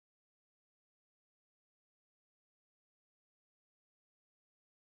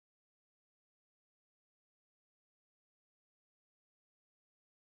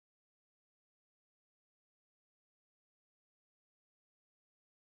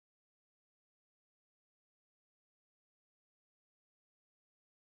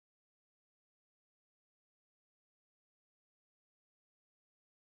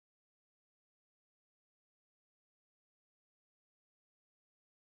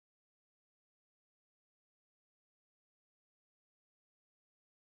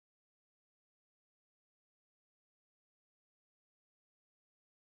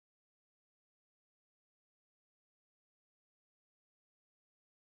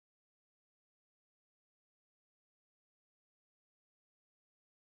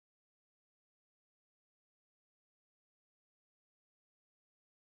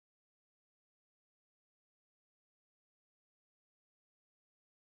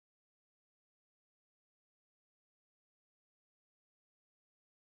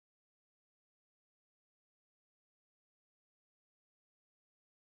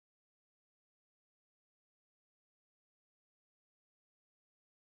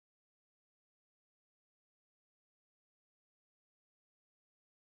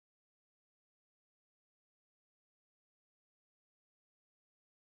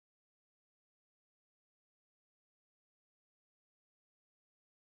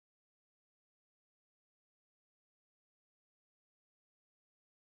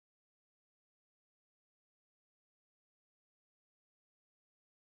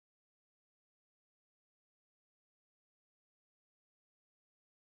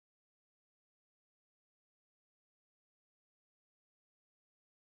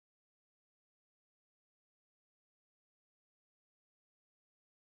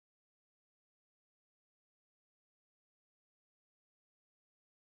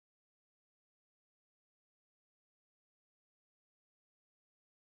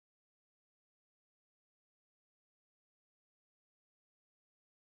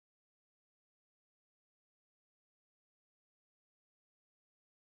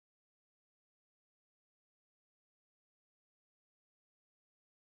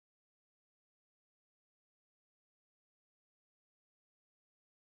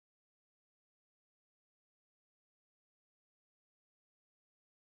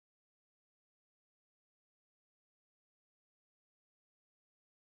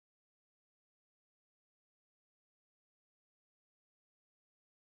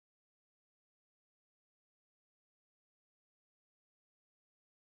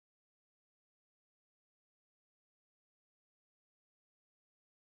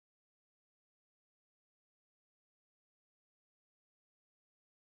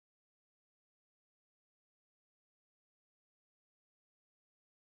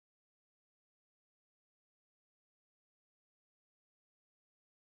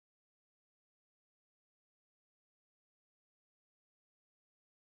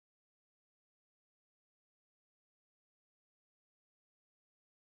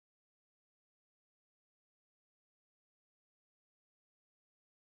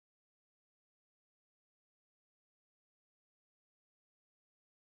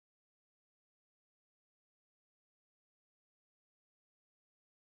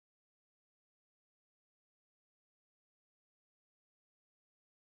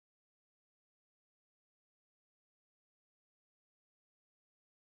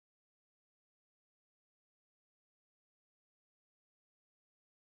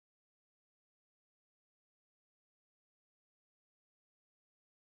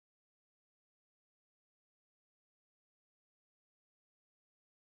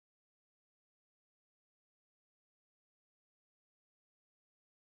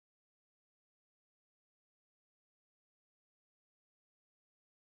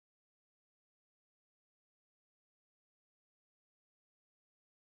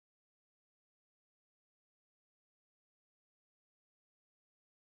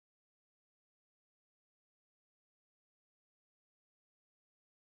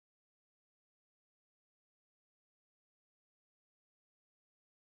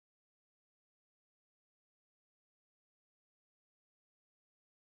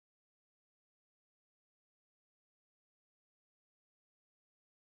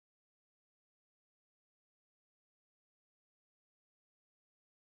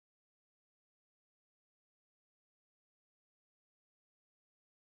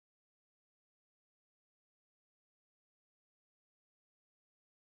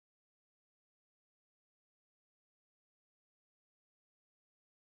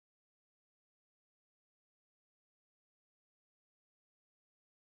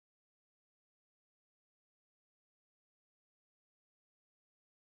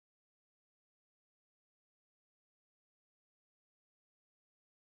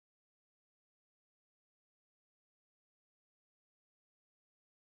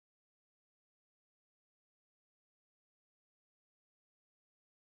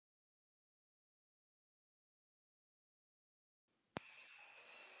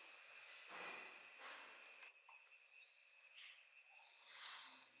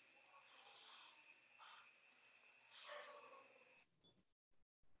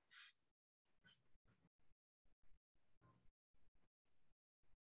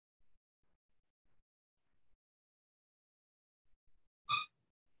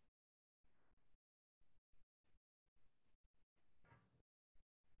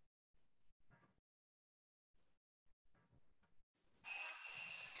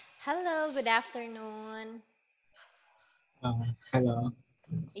Hello, good afternoon. Hello.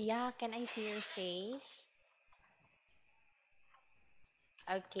 Yeah, can I see your face?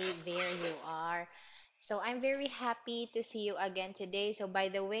 Okay, there you are. So I'm very happy to see you again today. So by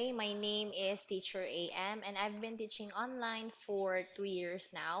the way, my name is Teacher AM and I've been teaching online for 2 years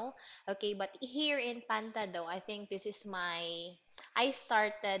now. Okay, but here in Panta though, I think this is I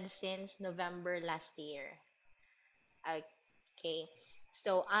started since November last year. Okay,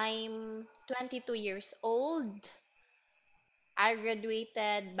 so I'm 22 years old. I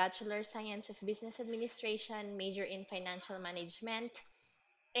graduated Bachelor Science of Business Administration, major in Financial Management,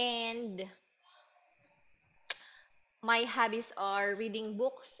 and my hobbies are reading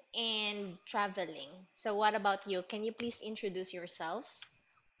books and traveling. So, what about you? Can you please introduce yourself?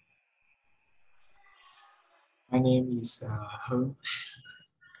 My name is Hung.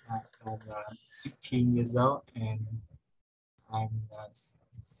 I'm 16 years old and I'm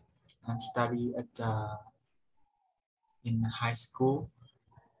I'm study at in high school.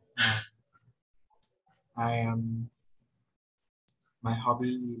 Uh, I am my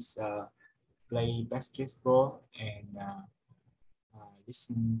hobby is play basketball and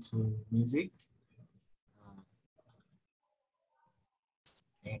listen to music. Uh,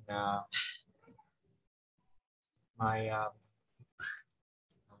 and my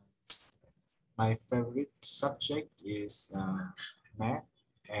my favorite subject is math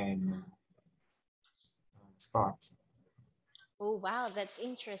and sport. Oh, wow, that's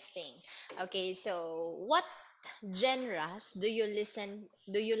interesting. Okay, so what genres do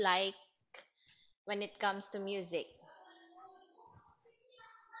you like when it comes to music?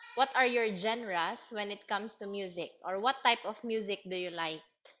 What are your genres when it comes to music? Or what type of music do you like?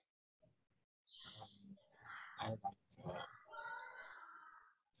 Um, I like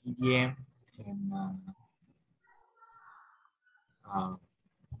EDM and uh,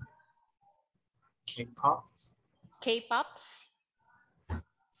 K-pop. K-pops?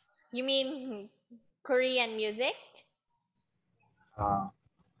 You mean Korean music? Uh,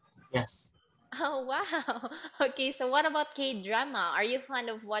 yes, Oh, wow. Okay, so what about K-drama? Are you fond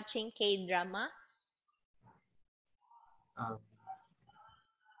of watching K-drama? um,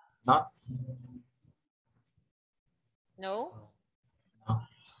 not No? no.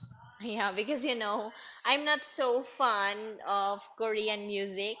 Yeah, because I'm not so fond of Korean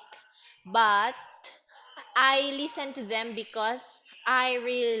music, but I listen to them because I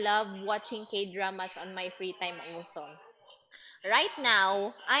really love watching K-dramas on my free time also. Right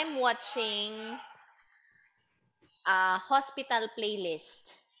now, I'm watching a hospital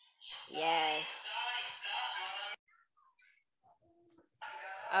playlist. Yes.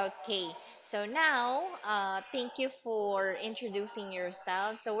 Okay, so now, thank you for introducing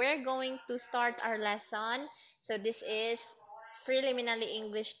yourself. So we're going to start our lesson. So this is preliminary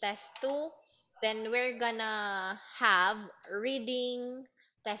English test 2. Then we're gonna have reading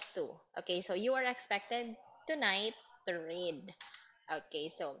test 2. Okay, so you are expected tonight to read. Okay,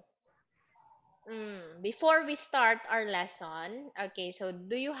 so before we start our lesson, okay, so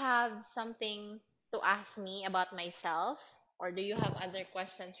do you have something to ask me about myself? Or do you have other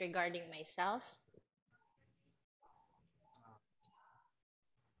questions regarding myself?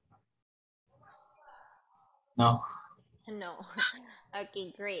 No, No.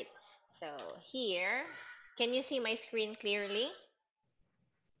 Okay, great. So here, can you see my screen clearly?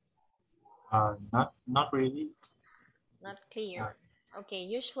 not really. Not It's, clear. Okay,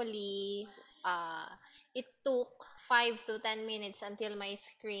 usually uh, it took 5 to 10 minutes until my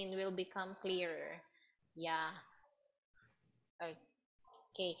screen will become clearer. Yeah.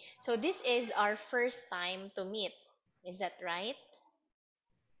 Okay. So this is our first time to meet. Is that right?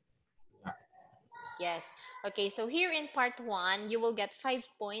 yeah, Yes. Okay, so here in part one, you will get 5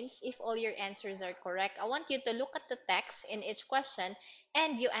 points if all your answers are correct. I want you to look at the text in each question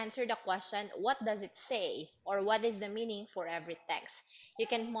and you answer the question, what does it say? Or what is the meaning for every text? You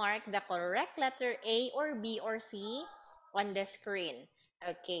can mark the correct letter A or B or C on the screen.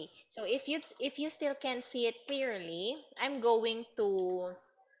 Okay, so if you still can see it clearly, I'm going to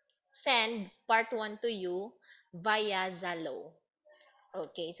send part one to you via Zalo.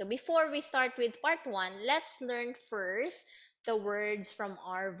 Okay, so before we start with part one, let's learn first the words from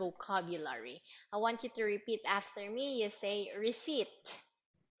our vocabulary. I want you to repeat after me. You say receipt.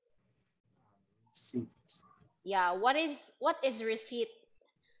 seat. Yeah, what is receipt?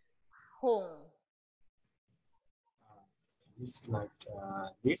 Home. Uh, it's like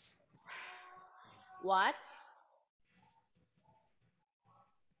this. What?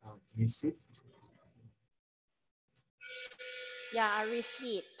 Receipt. Yeah, a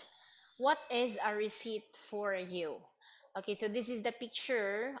receipt. What is a receipt for you? Okay, so this is the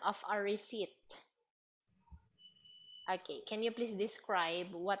picture of a receipt. Okay, can you please describe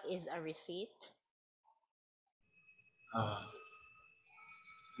what is a receipt? Uh,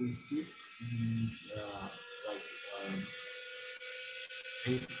 receipt means like um,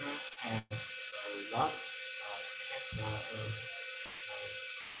 paper have a lot have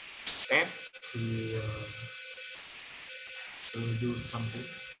step to do something.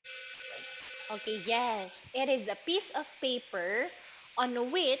 Okay, yes, it is a piece of paper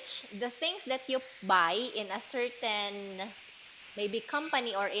on which the things that you buy in a certain maybe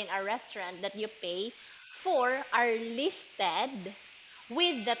company or in a restaurant that you pay for are listed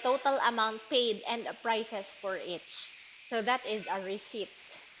with the total amount paid and the prices for each. So that is a receipt.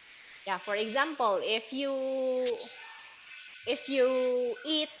 Yeah, for example, if you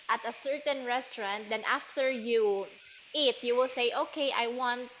eat at a certain restaurant, then after you eat, you will say, okay, I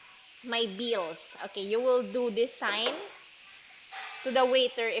want my bills. Okay, you will do this sign to the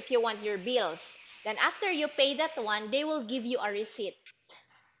waiter if you want your bills. Then after you pay that one, they will give you a receipt.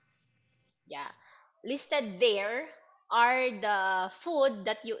 Yeah. Listed there are the food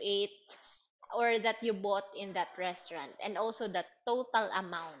that you ate or that you bought in that restaurant and also the total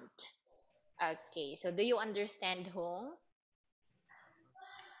amount. Okay, so do you understand, Hong?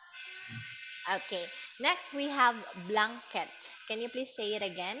 Okay. Next we have blanket. Can you please say it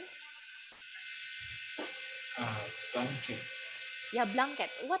again? Blanket Yeah, blanket.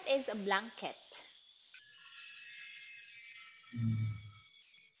 What is a blanket? mm,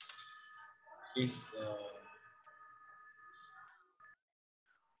 is,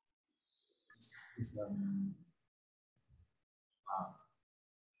 is uh,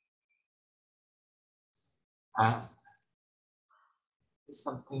 uh, it's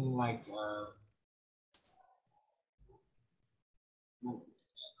something like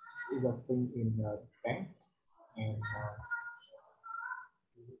this is a thing in the bank, and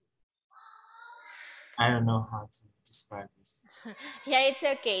I don't know how to describe this. Yeah, it's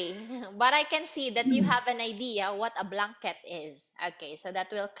okay. But I can see that you have an idea what a blanket is. Okay, so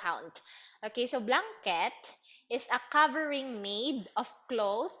that will count. Okay, so blanket is a covering made of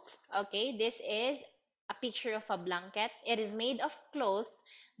cloth. Okay, this is a picture of a blanket. It is made of cloth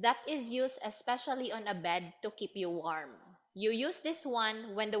that is used especially on a bed to keep you warm. You use this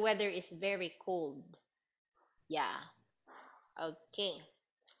one when the weather is very cold. Yeah, okay.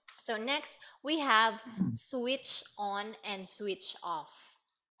 So next we have switch on and switch off.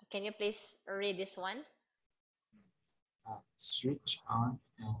 Can you please read this one? Switch on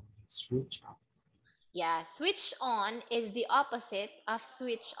and switch off. Yeah, switch on is the opposite of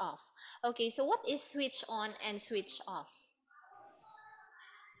switch off. Okay, so what is switch on and switch off?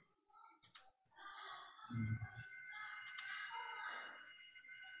 Mm,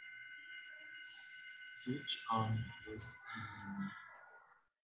 Switch on is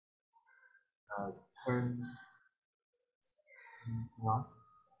uh, turn on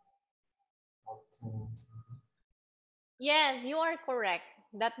or turn something. Yes, you are correct.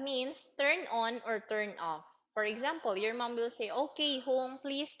 That means turn on or turn off. For example, your mom will say, okay, home,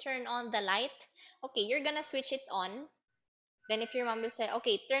 please turn on the light. Okay, you're gonna switch it on. Then if your mom will say,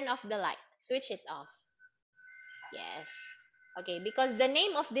 okay, turn off the light, switch it off. Yes. Okay, because the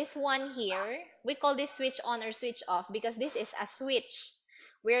name of this one here, we call this switch on or switch off because this is a switch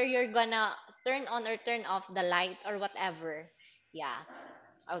where you're gonna turn on or turn off the light or whatever. Yeah.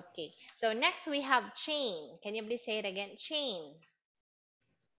 Okay. So next we have chain. Can you please say it again? Chain.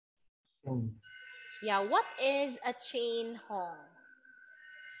 Hmm. Yeah, what is a chain, Hong?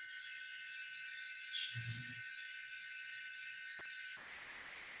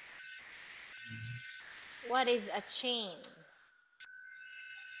 What is a chain?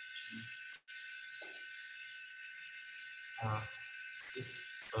 Uh, it's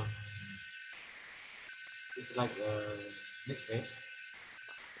um, it's like a necklace.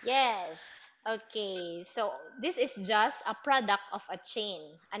 Yes. Okay. So this is just a product of a chain,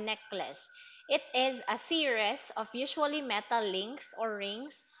 a necklace. It is a series of usually metal links or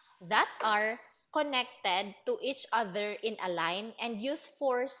rings that are connected to each other in a line and used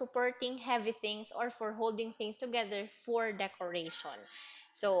for supporting heavy things or for holding things together for decoration.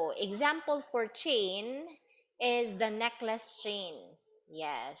 So example for chain is the necklace chain.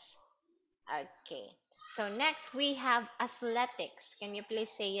 Yes. Okay. So next we have athletics. Can you please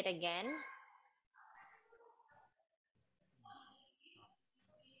say it again?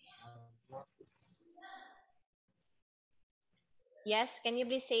 Uh, Yes, can you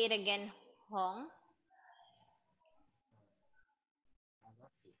please say it again, Hong?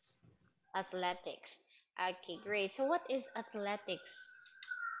 Athletics. Athletics. Okay, great. So what is athletics?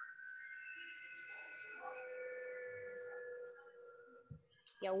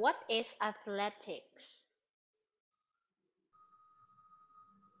 Yeah, what is athletics?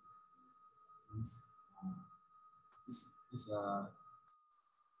 Is uh, is a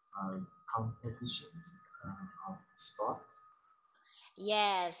competition of sports.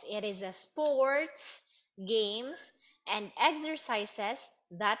 Yes, it is a sports, games, and exercises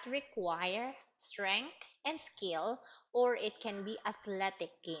that require strength and skill, or it can be athletic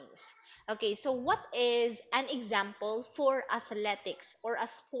games. Okay, so what is an example for athletics or a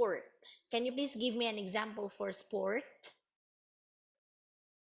sport? Can you please give me an example for sport?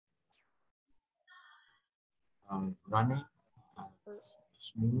 Running,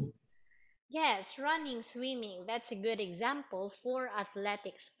 swimming. Yes, running, swimming. That's a good example for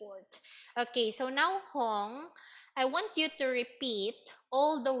athletic sport. Okay, so now, Hong, I want you to repeat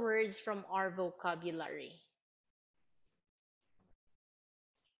all the words from our vocabulary.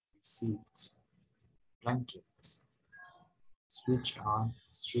 Seat, blanket, switch off,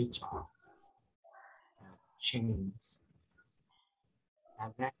 chains,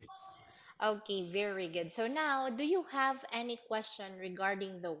 athletics. Okay, very good. So now, do you have any question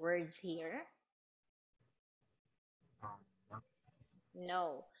regarding the words here? Uh, no,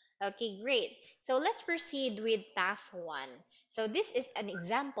 No. Okay, great. So let's proceed with task one. So this is an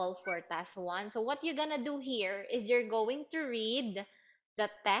example for task one. So what you're gonna do here is you're going to read the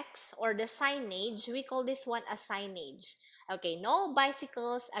text or the signage. We call this one a signage. Okay, no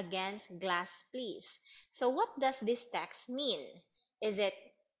bicycles against glass, please. So what does this text mean? Is it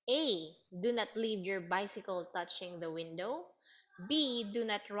A, do not leave your bicycle touching the window? B, do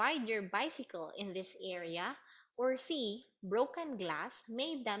not ride your bicycle in this area? Or C, broken glass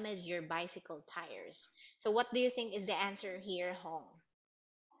may damage your bicycle tires. So what do you think is the answer here, Hong?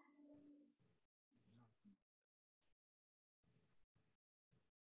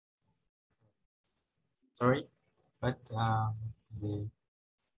 sorry, but the the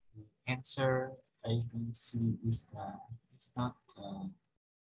answer A, B, C is not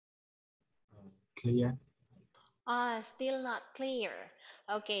clear. Still not clear.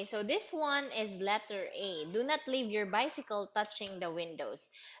 Okay, so this one is letter A. Do not leave your bicycle touching the windows.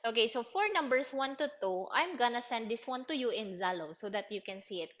 Okay, so for numbers 1 to 2, I'm gonna send this one to you in Zalo so that you can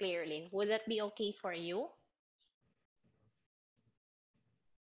see it clearly. Would that be okay for you?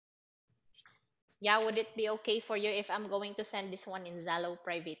 Yeah, would it be okay for you if I'm going to send this one in Zalo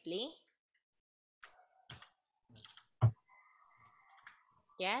privately?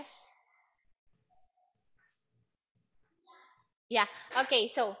 Yes? Yeah. Okay,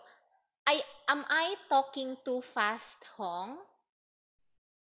 so I am I talking too fast, Hong?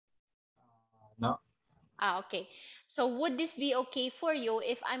 No, Okay. So would this be okay for you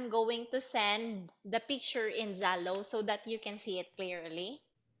if I'm going to send the picture in Zalo so that you can see it clearly?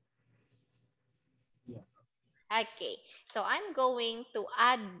 yeah. Okay. So I'm going to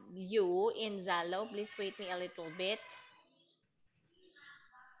add you in Zalo. Please wait me a little bit.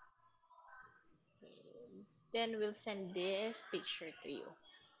 Then we'll send this picture to you.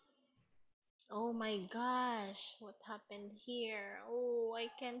 Oh my gosh, what happened here? Oh, I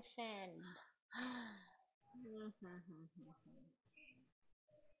can send.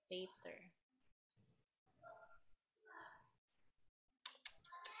 Later.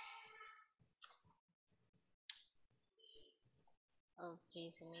 Okay,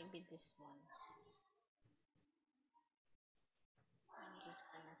 so maybe this one. I'm just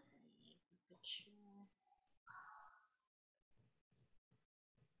gonna send you the picture.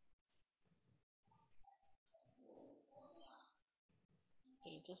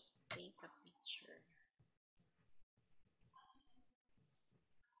 Okay, just take a picture.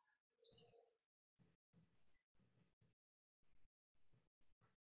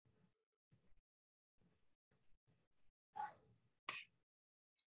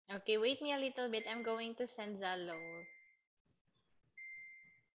 Okay, wait me a little bit. I'm going to send Zalo.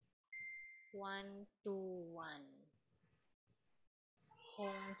 121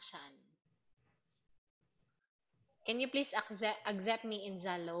 Hong Chan. Can you please accept me in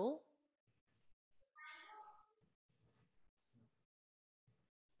Zalo?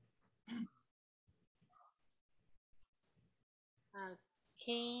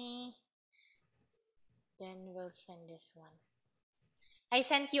 Okay, then we'll send this one. I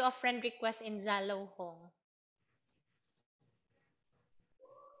sent you a friend request in Zalo, Hong.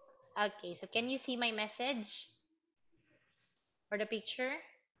 Okay, so can you see my message or the picture?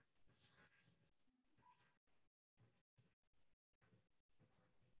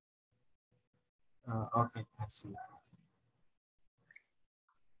 Okay, I see.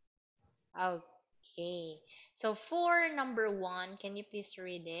 Okay. So for number one, can you please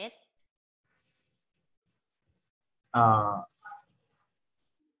read it? Uh,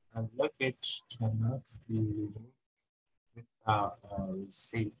 A luggage cannot be removed without a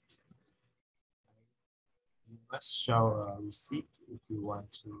receipt. You must show a receipt if you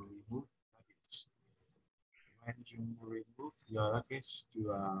want to remove luggage. When you remove your luggage,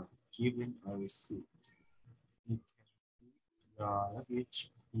 you are given a receipt. You can leave your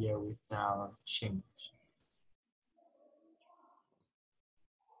luggage here without change.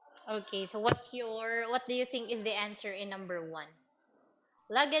 Okay, so what do you think is the answer in number one?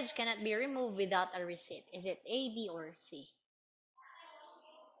 Luggage cannot be removed without a receipt. Is it A, B, or C?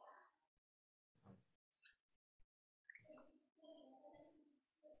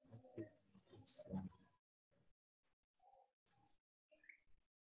 I think it's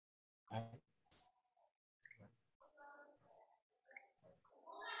I,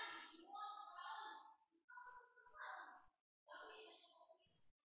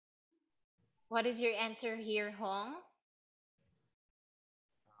 What is your answer here, Hong?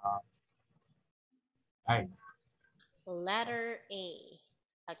 uh, I, Letter A.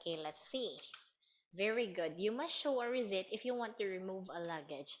 Okay, let's see. Very good. You must show a receipt if you want to remove a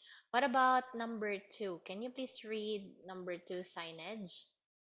luggage. What about number two? Can you please read number two signage?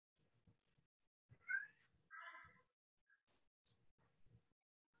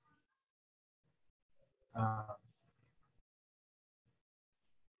 uh,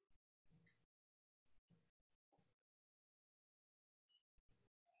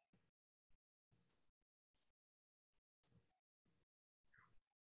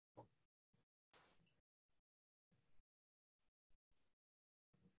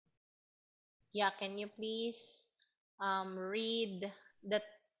 Yeah, can you please read that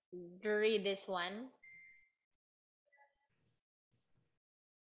read this one?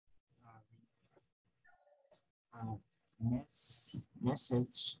 uh,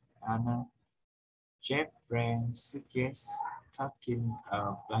 message Anna. Jeff ran suitcase tucking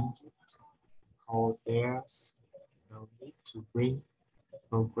a blanket. Call theirs. No need to bring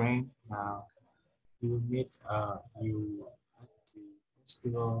program now. You meet you at the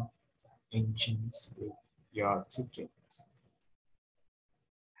festival engines with your ticket.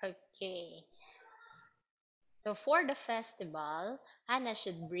 Okay. So for the festival, Hannah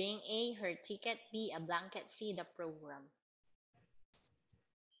should bring A, her ticket, B, a blanket, C, the program.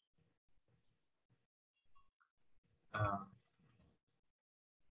 Uh,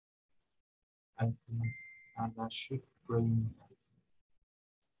 I think Anna should bring her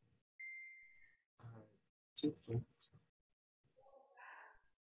ticket.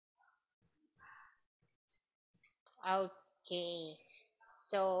 Okay.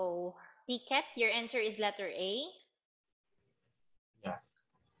 So ticket, your answer is letter A. Yeah,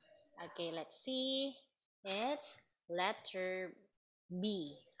 Okay, let's see. It's letter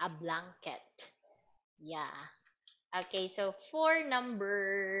B, a blanket. Yeah. Okay, so for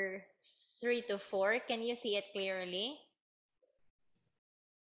number three to four, can you see it clearly?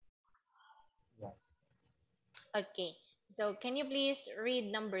 yeah. Okay, so can you please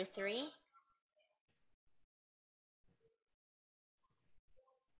read number three?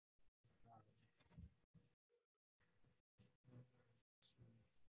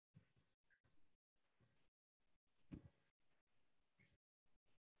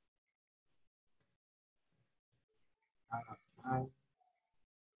 Uh,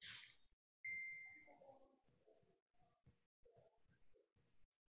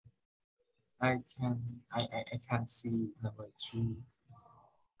 I I can see number three.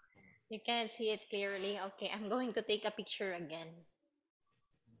 You cannot see it clearly. Okay, I'm going to take a picture again.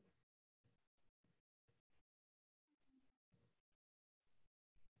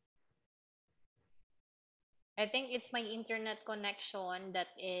 I think it's my internet connection that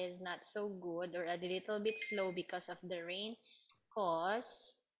is not so good or a little bit slow because of the rain,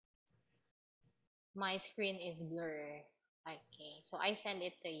 cause my screen is blur. Okay, so I send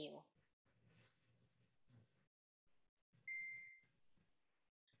it to you.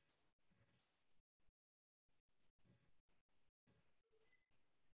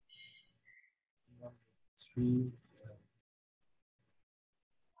 Number three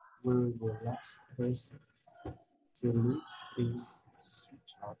were the last persons to leave. Please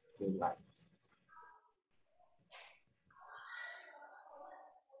switch off the lights.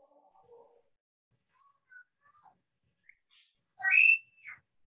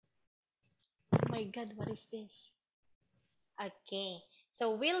 Oh my god, what is this? Okay.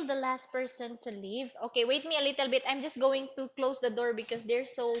 So will the last person to leave? Okay, wait me a little bit. I'm just going to close the door because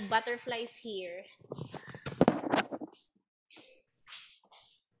there's so butterflies here.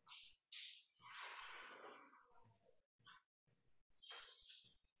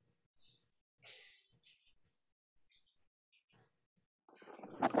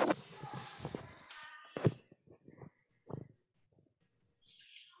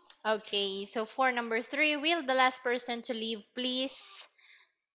 Okay, so for number three, will the last person to leave please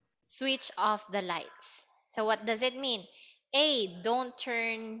switch off the lights? So what does it mean? A, don't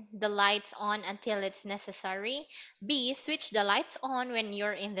turn the lights on until it's necessary. B, switch the lights on when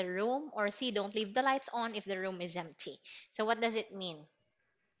you're in the room. Or C, don't leave the lights on if the room is empty. So what does it mean?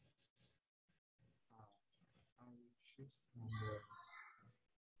 I will choose number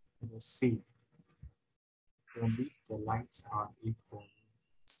C. Don't leave the lights on if the room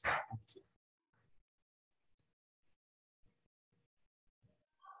is empty.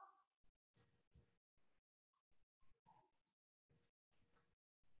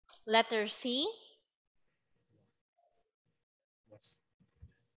 Letter C. Yes.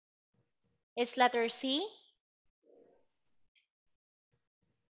 It's letter C.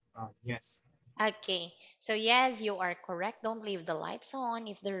 Yes. Okay, so yes, you are correct. Don't leave the lights on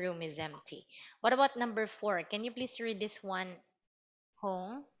if the room is empty. What about number four? Can you please read this one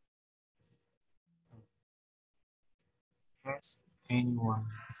home? Has anyone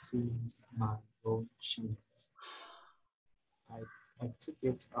seen my old shoe? I, I took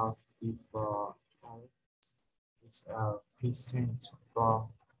it off before all. It's a present from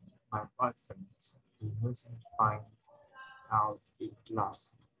my boyfriend. He mustn't find out it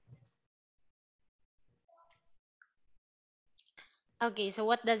lost. Okay, so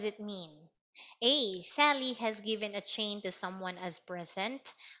what does it mean? A. Sally has given a chain to someone as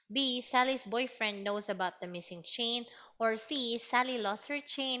present. B. Sally's boyfriend knows about the missing chain. Or C. Sally lost her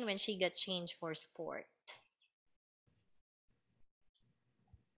chain when she got changed for sport.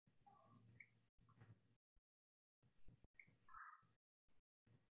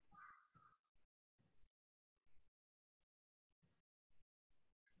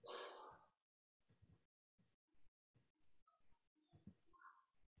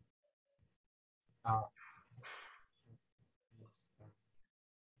 Uh, yes,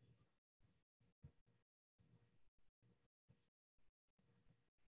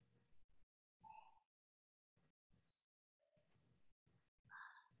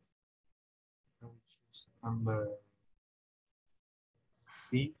 I will choose number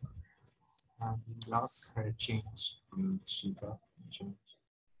C. He lost her change when she got changed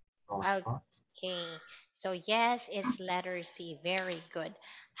for sport. Okay, so yes, it's letter C. Very good.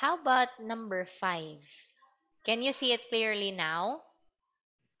 How about number five? Can you see it clearly now?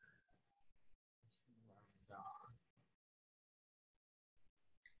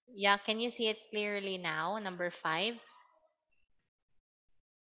 And, Yeah, can you see it clearly now? Number five?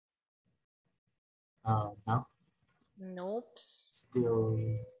 now, Nope. still,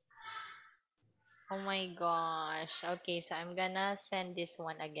 Oh my gosh. Okay, so I'm gonna send this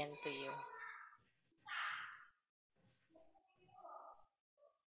one again to you.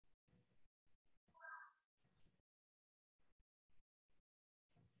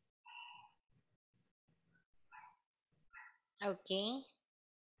 Okay.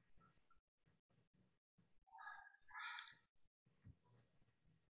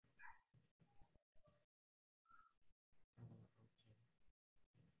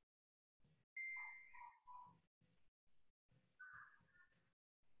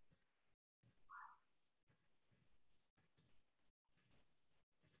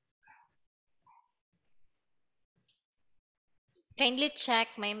 Kindly check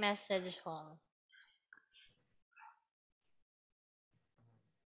my message home.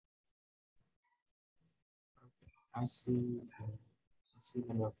 I see, I see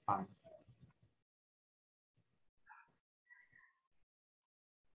number 5.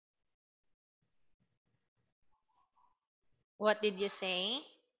 What did you say?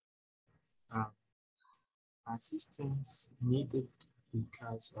 Uh, Assistance needed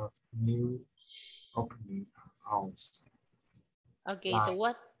because of new opening hours. Okay, so Like,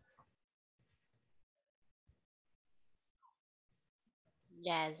 what?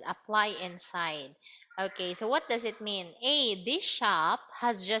 Yes, apply inside. Okay, so what does it mean? A, this shop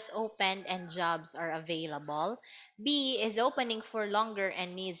has just opened and jobs are available. B, is opening for longer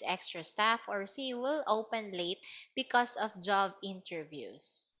and needs extra staff. Or C, will open late because of job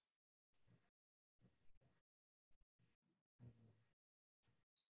interviews.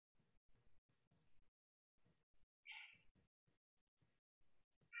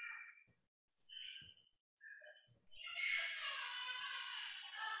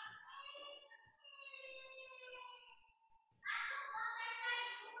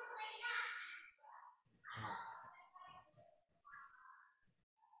 uh,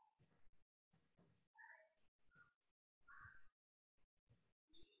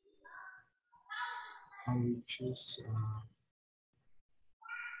 I will choose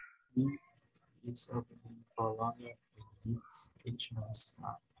B is opening for longer and needs additional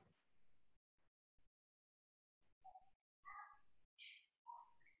staff.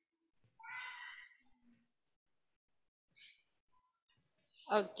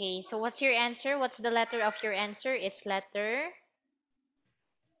 Okay, so what's your answer? What's the letter of your answer? It's letter.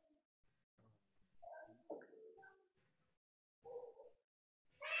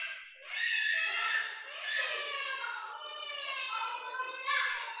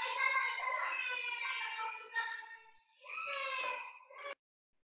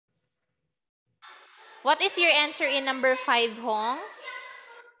 What is your answer in number 5, Hong?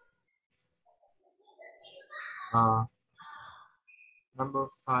 Uh, Number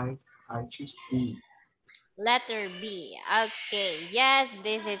 5, I choose B. Letter B. Okay, yes,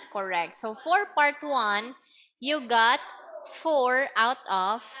 this is correct. So for part 1, you got 4 out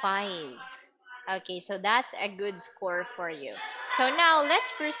of 5. Okay, so that's a good score for you. So now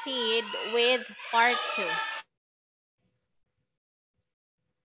let's proceed with part 2.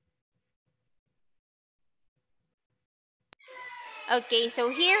 Okay, so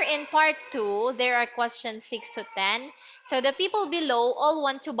here in part 2, there are questions 6 to 10. So the people below all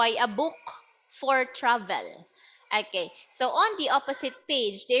want to buy a book for travel. Okay, so on the opposite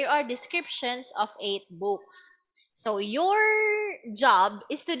page, there are descriptions of 8 books. So your job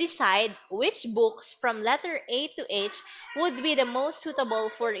is to decide which books from letter A to H would be the most suitable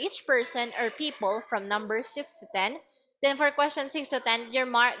for each person or people from number 6 to 10. Then for question 6 to 10,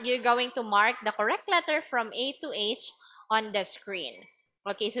 you're going to mark the correct letter from A to H on the screen.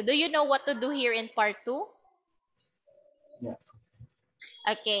 Okay, so do you know what to do here in part 2? Yeah.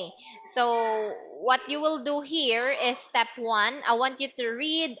 Okay, so what you will do here is step 1. I want you to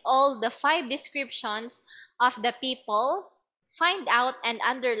read all the 5 descriptions of the people, find out and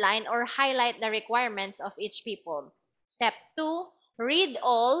underline or highlight the requirements of each people. Step 2, read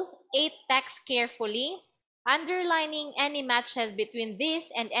all 8 texts carefully, underlining any matches between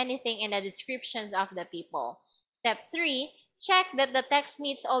this and anything in the descriptions of the people. Step 3, check that the text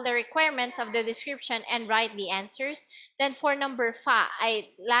meets all the requirements of the description and write the answers. Then for number 5,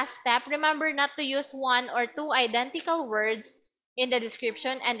 last step, remember not to use one or two identical words in the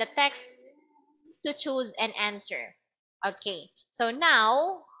description and the text to choose an answer. Okay, so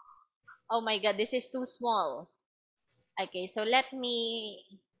now, oh my god, this is too small. Okay, so let me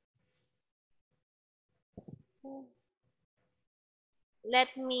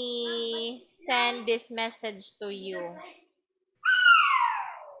send this message to you.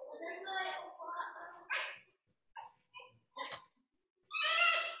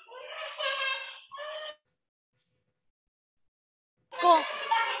 Ko,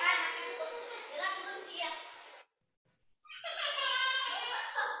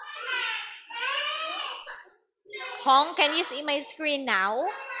 Hong, can you see my screen now?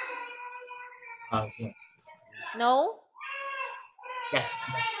 Yes. No? Yes.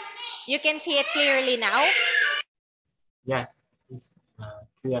 Yes. You can see it clearly now? Yes. It's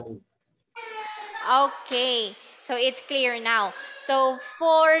clearly. Okay, so it's clear now. So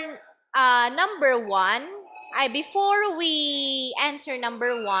for number 1, before we answer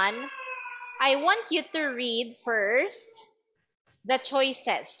number 1, I want you to read first the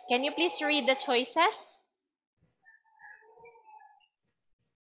choices. Can you please read the choices?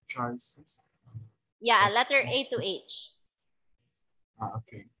 Choices. Yeah, Yes. letter A to H.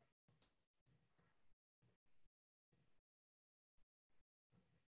 Okay.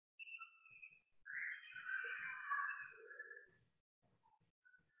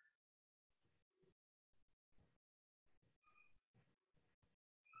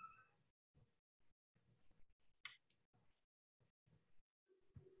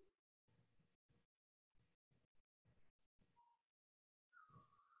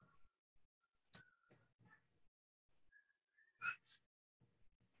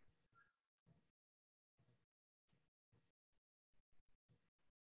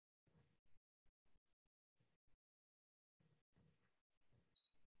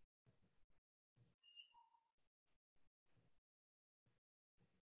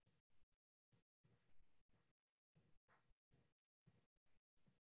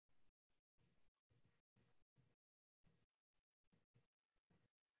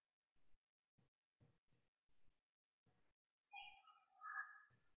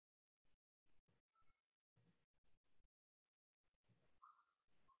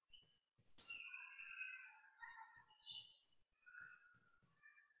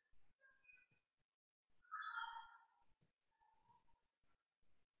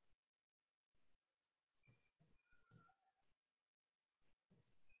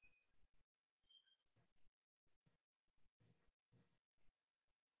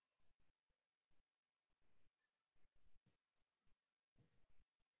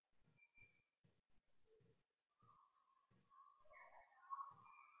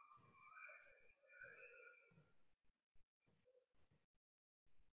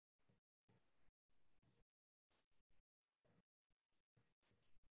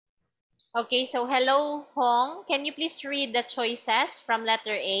 Okay, so hello, Hong. Can you please read the choices from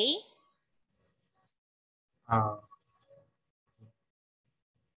letter A? Uh,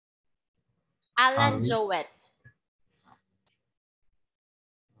 Alan Ali, Jowett.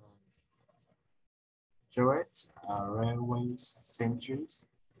 Joet, Railway Centuries,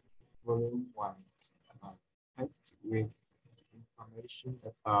 Volume 1, packed with information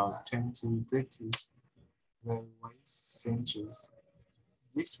about 20 British railway centuries.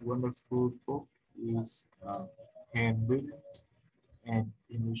 This wonderful book is handwritten and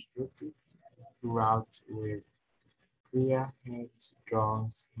illustrated throughout with clear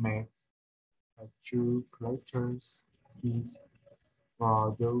hand-drawn maps, a true collector's piece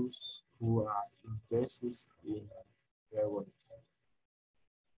for those who are interested in railways.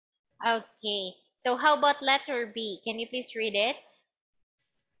 Okay, so how about letter B? Can you please read it?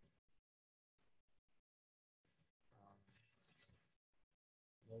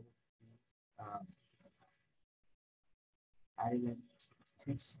 Um, Island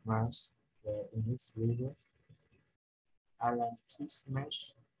Tishmash, the English river, Island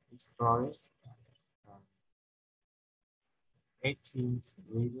Tishmash explorers, um, 18th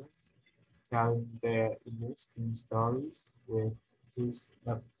readers, telling their interesting stories with his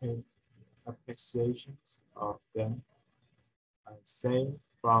appreciations of them, saying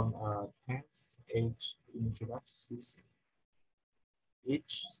from a past age introduces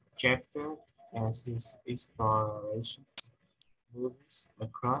each chapter as his explorations moves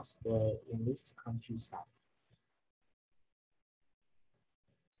across the English countryside.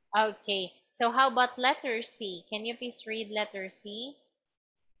 Okay, so how about letter C? Can you please read letter C?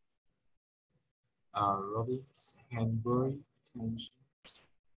 Robbins Hanbury Tension,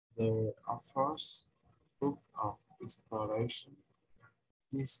 the author's book of exploration.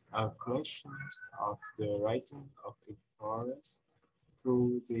 These are collections of the writing of explorers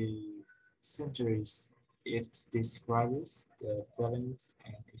through the centuries. It describes the feelings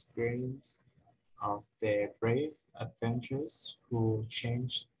and experience of the brave adventurers who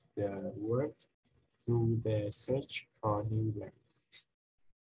changed the world through the search for new lands.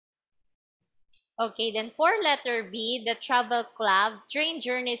 Okay, then for letter B, the Travel Club, Train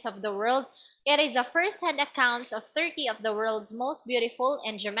Journeys of the World. It is a first-hand accounts of 30 of the world's most beautiful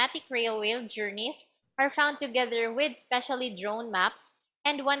and dramatic railway journeys are found together with specially drawn maps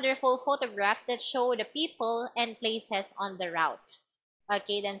and wonderful photographs that show the people and places on the route.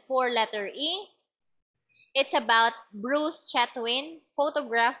 Okay, then for letter E, it's about Bruce Chatwin,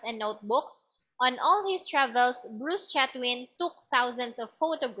 photographs and notebooks. On all his travels, Bruce Chatwin took thousands of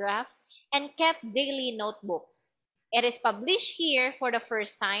photographs and kept daily notebooks. It is published here for the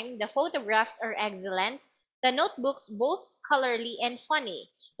first time. The photographs are excellent. The notebooks, both scholarly and funny,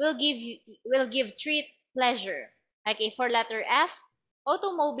 will give treat pleasure. Okay, for letter F,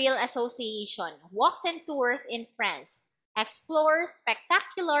 Automobile Association, walks and tours in France. Explore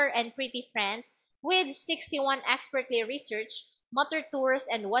spectacular and pretty France with 61 expertly researched motor tours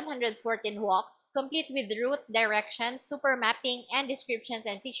and 114 walks, complete with route directions, super mapping, and descriptions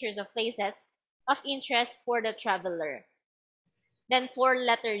and pictures of places of interest for the traveler. Then for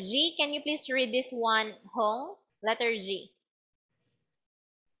letter G, can you please read this one, Hong? Letter G.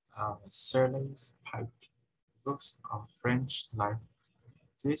 Serling's Pike, books of French life.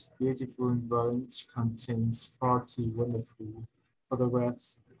 This beautiful volume contains 40 wonderful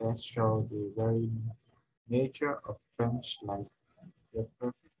photographs that show the very nature of French life, the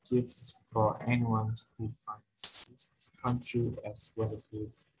perfect gifts for anyone who finds this country as wonderful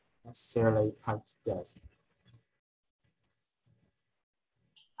as Shirley Pike does.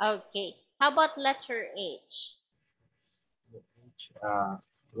 Okay. How about letter H? Each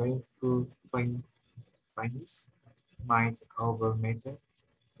rainful finds mind over matter,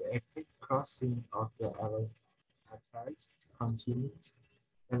 the epic crossing of the Atlantic continued.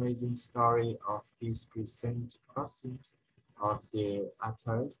 The amazing story of his recent crossings of the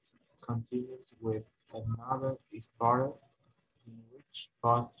Atlantic continued with another explorer in which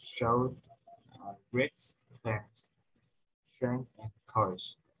both showed great strength and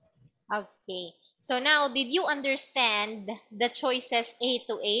courage. Okay. So now, did you understand the choices A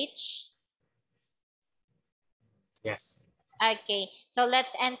to H? Yes. Okay, so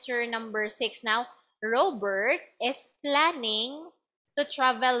let's answer number 6 now. Robert is planning to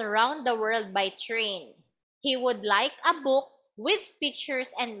travel around the world by train. He would like a book with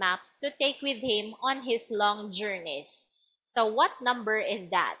pictures and maps to take with him on his long journeys. So, what number is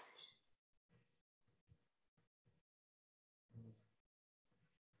that?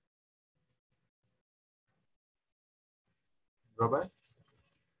 Robert,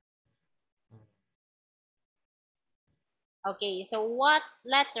 Okay, so what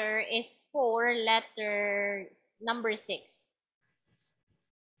letter is for letter number 6?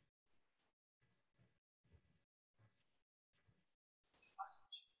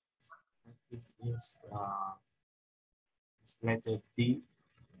 I think it's letter D.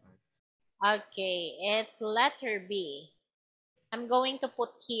 Okay, it's letter B. I'm going to put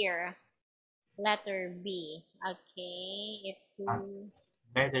here letter B. Okay, it's Uh, to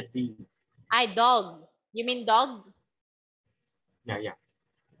letter D. I dog. You mean dog? Yeah, yeah.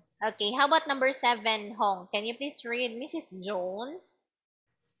 Okay, how about number 7, Hong? Can you please read Mrs. Jones?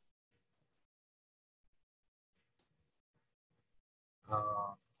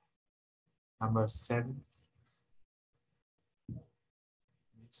 Uh, number 7.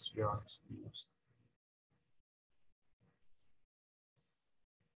 Miss Young's views.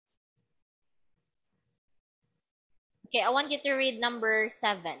 Okay, I want you to read number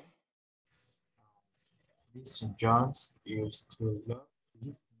 7. Miss Jones used to love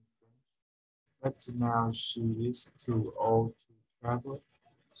this but now she is too old to travel.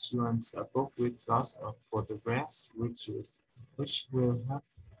 She wants a book with lots of photographs, which will help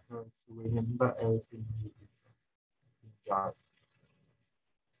her to remember everything he enjoyed.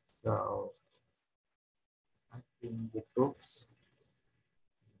 So I think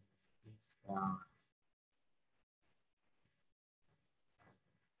is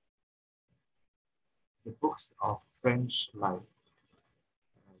the books of French life.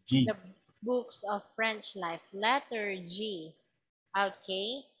 G. The books of French life, letter G.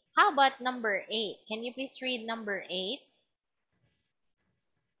 Okay. How about number 8? Can you please read number 8?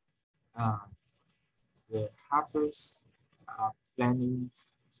 Uh, the Harpers are planning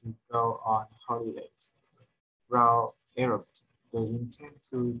to go on holidays. Route Europe. They intend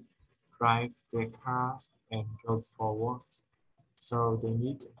to drive their cars and go for walks. So they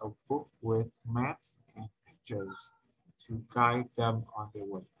need a book with maps and pictures to guide them on their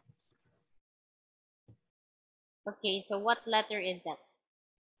way. Okay, so what letter is that?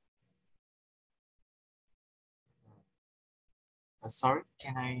 Sorry,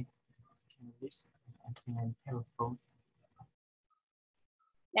 can I listen? Can I have a phone?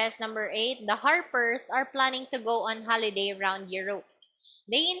 Yes, number 8. The Harpers are planning to go on holiday around Europe.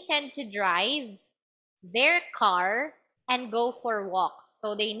 They intend to drive their car and go for walks.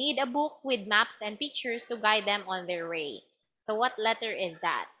 So they need a book with maps and pictures to guide them on their way. So what letter is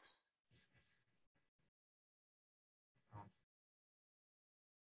that? Uh,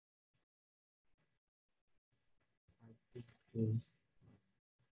 I think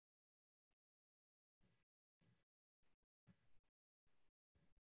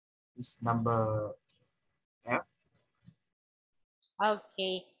is number F.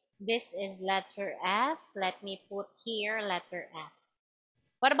 Okay, this is letter F. Let me put here letter F.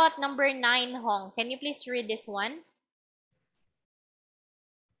 What about number 9, Hong? Can you please read this one?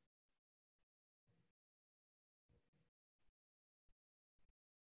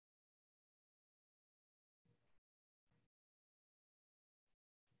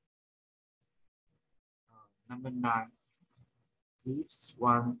 Number 9. Cliffs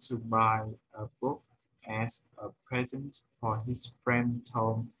want to buy a book as a present for his friend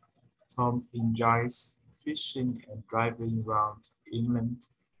Tom. Tom enjoys fishing and driving around England.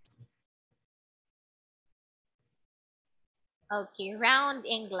 Okay, round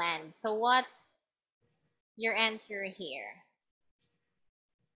England. So what's your answer here?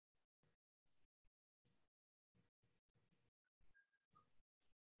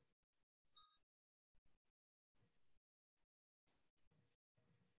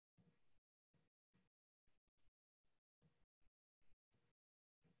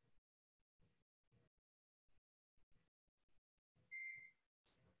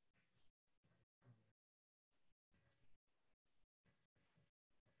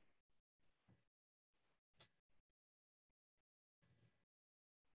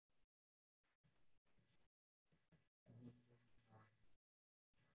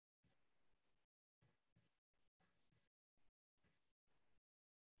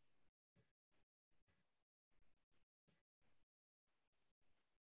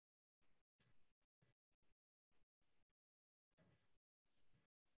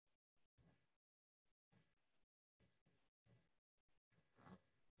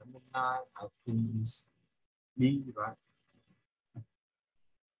 Number 9, I think is B, right?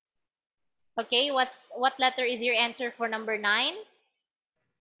 Okay, what letter is your answer for number 9?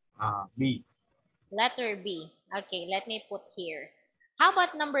 B. Letter B. Okay, let me put here. How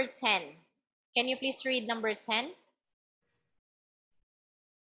about number 10? Can you please read number 10?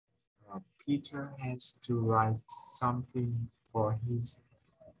 Peter has to write something for his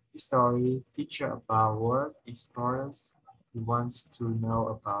history teacher about world explorers. He wants to know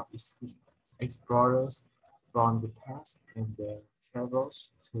about explorers from the past and their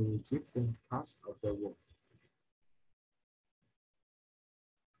travels to different parts of the world.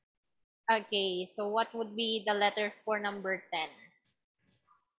 Okay, so what would be the letter for number 10?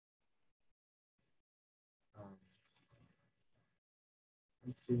 Um,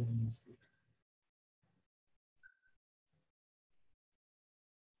 I think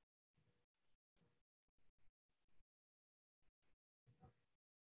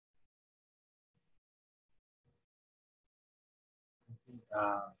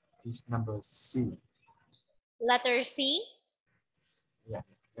is number C. Letter C? Yeah,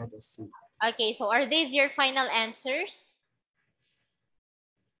 letter C. Okay, so are these your final answers?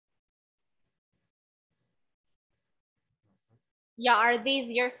 Yeah, are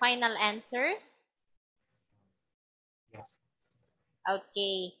these your final answers? Yes.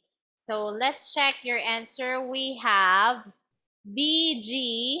 Okay, so let's check your answer. We have B,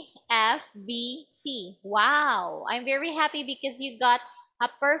 G, F, B, C. Wow, I'm very happy because you got a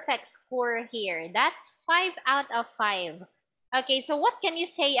perfect score here. That's 5 out of 5. Okay, so what can you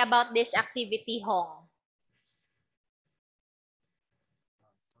say about this activity, Hong?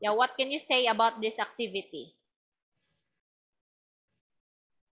 Yeah, Sorry. what can you say about this activity?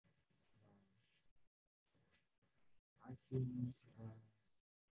 I think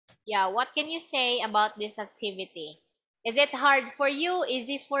Yeah, what can you say about this activity? Is it hard for you,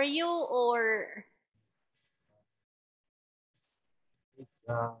 easy for you, or it's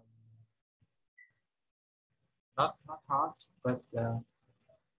not hard, but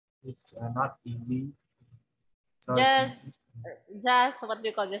it's not easy. So I think it's just what do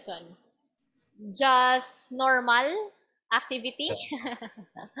you call this one? Just normal activity?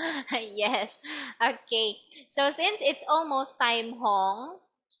 yeah. Yes. Okay. So since it's almost time, Hong,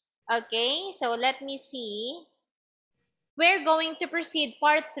 okay, so let me see. We're going to proceed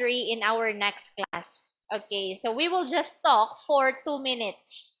part 3 in our next class. Okay, so we will just talk for 2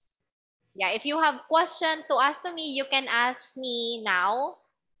 minutes. Yeah, if you have question to ask to me, you can ask me now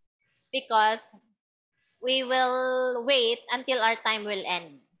because we will wait until our time will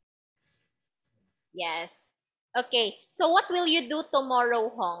end. Yes. Okay, so what will you do tomorrow,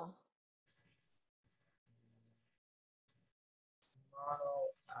 Hong?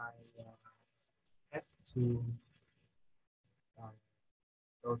 Tomorrow I have to uh,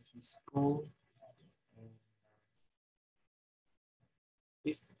 go to school, and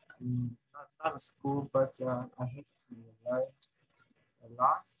it's not a school, but I have to learn a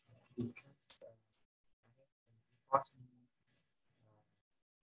lot because I have an important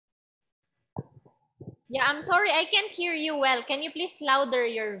Yeah, I'm sorry, I can't hear you well. Can you please louder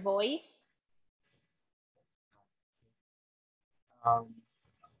your voice? um,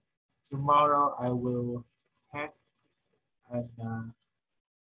 tomorrow I will have an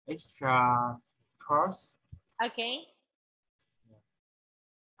extra course Okay.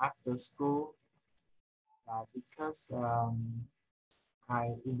 after school because I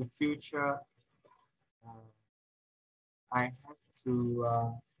in the future uh, I have to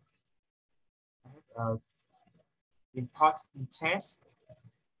I have a important test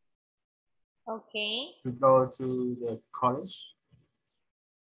Okay. to go to the college.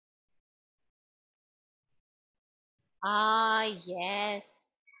 Ah, yes.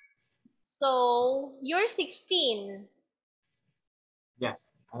 So, you're 16.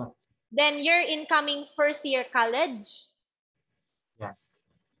 Yes, Then you're incoming first year college. yes,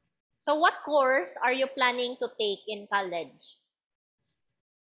 So, what course are you planning to take in college?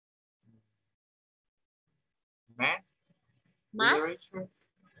 math, Math? literature,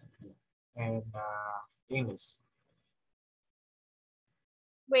 and English.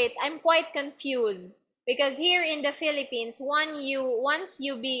 Wait, I'm quite confused because here in the Philippines, once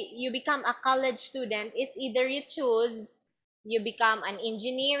you become a college student, it's either you choose you become an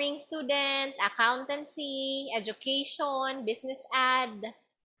engineering student, accountancy, education, business ad,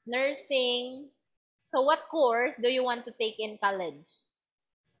 nursing. So what course do you want to take in college?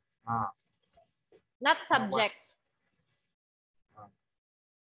 Uh, Not I want subject. uh,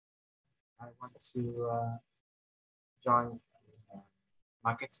 I want to join uh,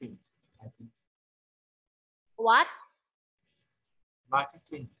 marketing. I think What?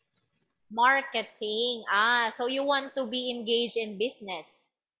 marketing. Marketing. Ah, so you want to be engaged in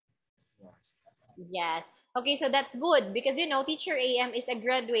business. Yes. Yes. Okay, so that's good because Teacher AM is a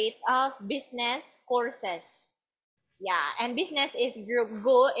graduate of business courses. Yeah, and business is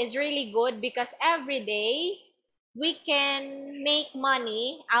good is really good because every day we can make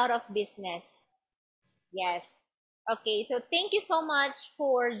money out of business. Yes. Okay, so thank you so much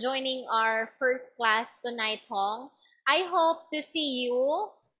for joining our first class tonight, Hong. I hope to see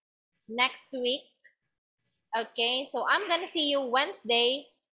you next week. Okay, so I'm gonna see you Wednesday,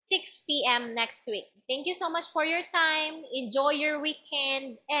 6 p.m. next week. Thank you so much for your time. Enjoy your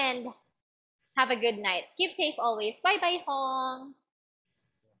weekend and have a good night. Keep safe always. Bye bye, Hong.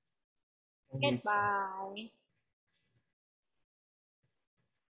 Thank you. Goodbye.